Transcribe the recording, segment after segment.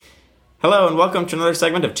Hello and welcome to another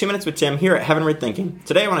segment of 2 Minutes with Tim here at Heavenward Thinking.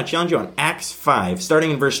 Today I want to challenge you on Acts 5,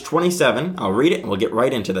 starting in verse 27. I'll read it and we'll get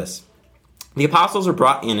right into this. The apostles were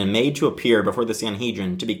brought in and made to appear before the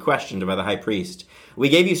Sanhedrin to be questioned by the high priest. "We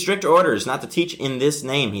gave you strict orders not to teach in this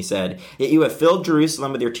name," he said, "yet you have filled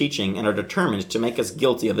Jerusalem with your teaching and are determined to make us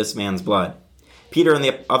guilty of this man's blood." Peter and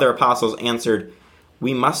the other apostles answered,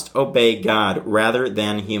 "We must obey God rather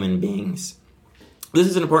than human beings." This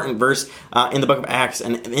is an important verse in the book of Acts,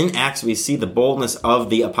 and in Acts we see the boldness of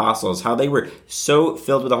the apostles, how they were so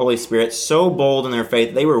filled with the Holy Spirit, so bold in their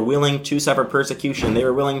faith, they were willing to suffer persecution, they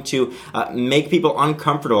were willing to make people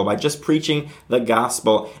uncomfortable by just preaching the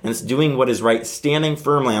gospel and doing what is right, standing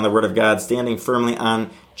firmly on the Word of God, standing firmly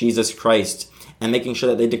on Jesus Christ, and making sure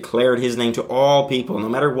that they declared His name to all people, no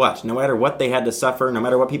matter what they had to suffer, no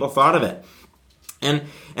matter what people thought of it. And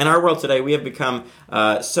in our world today, we have become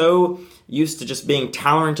so used to just being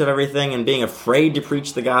tolerant of everything and being afraid to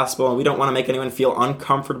preach the gospel, and we don't want to make anyone feel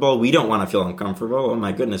uncomfortable. We don't want to feel uncomfortable. Oh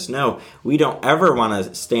my goodness, no. We don't ever want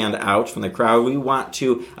to stand out from the crowd. We want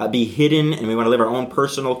to be hidden, and we want to live our own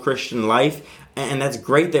personal Christian life. And that's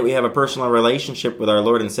great that we have a personal relationship with our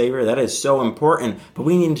Lord and Savior. That is so important. But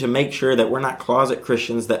we need to make sure that we're not closet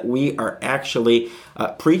Christians, that we are actually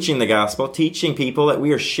preaching the gospel, teaching people, that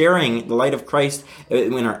we are sharing the light of Christ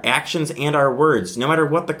in our actions and our words, no matter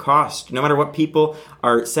what the cost, no matter what people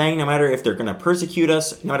are saying, no matter if they're going to persecute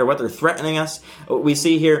us, no matter what they're threatening us. We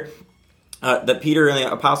see here that Peter and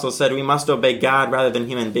the apostles said we must obey God rather than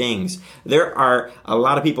human beings. There are a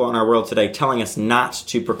lot of people in our world today telling us not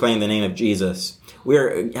to proclaim the name of Jesus.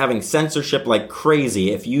 We're having censorship like crazy.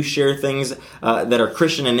 If you share things that are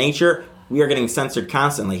Christian in nature, we are getting censored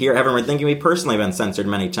constantly. Here at Heavenward Thinking, we personally have been censored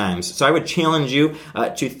many times. So I would challenge you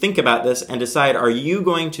to think about this and decide, are you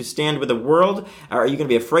going to stand with the world? Are you going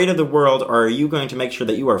to be afraid of the world? Or are you going to make sure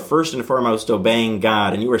that you are first and foremost obeying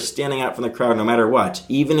God and you are standing out from the crowd no matter what?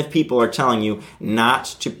 Even if people are telling you not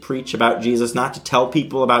to preach about Jesus, not to tell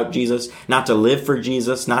people about Jesus, not to live for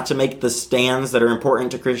Jesus, not to make the stands that are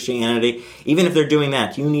important to Christianity. Even if they're doing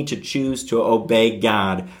that, you need to choose to obey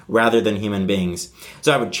God rather than human beings.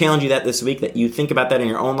 So I would challenge you this week, that you think about that in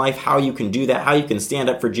your own life, how you can do that, how you can stand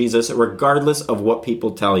up for Jesus regardless of what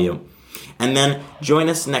people tell you. And then join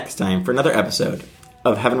us next time for another episode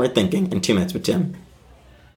of Heavenward Thinking in 2 Minutes with Tim.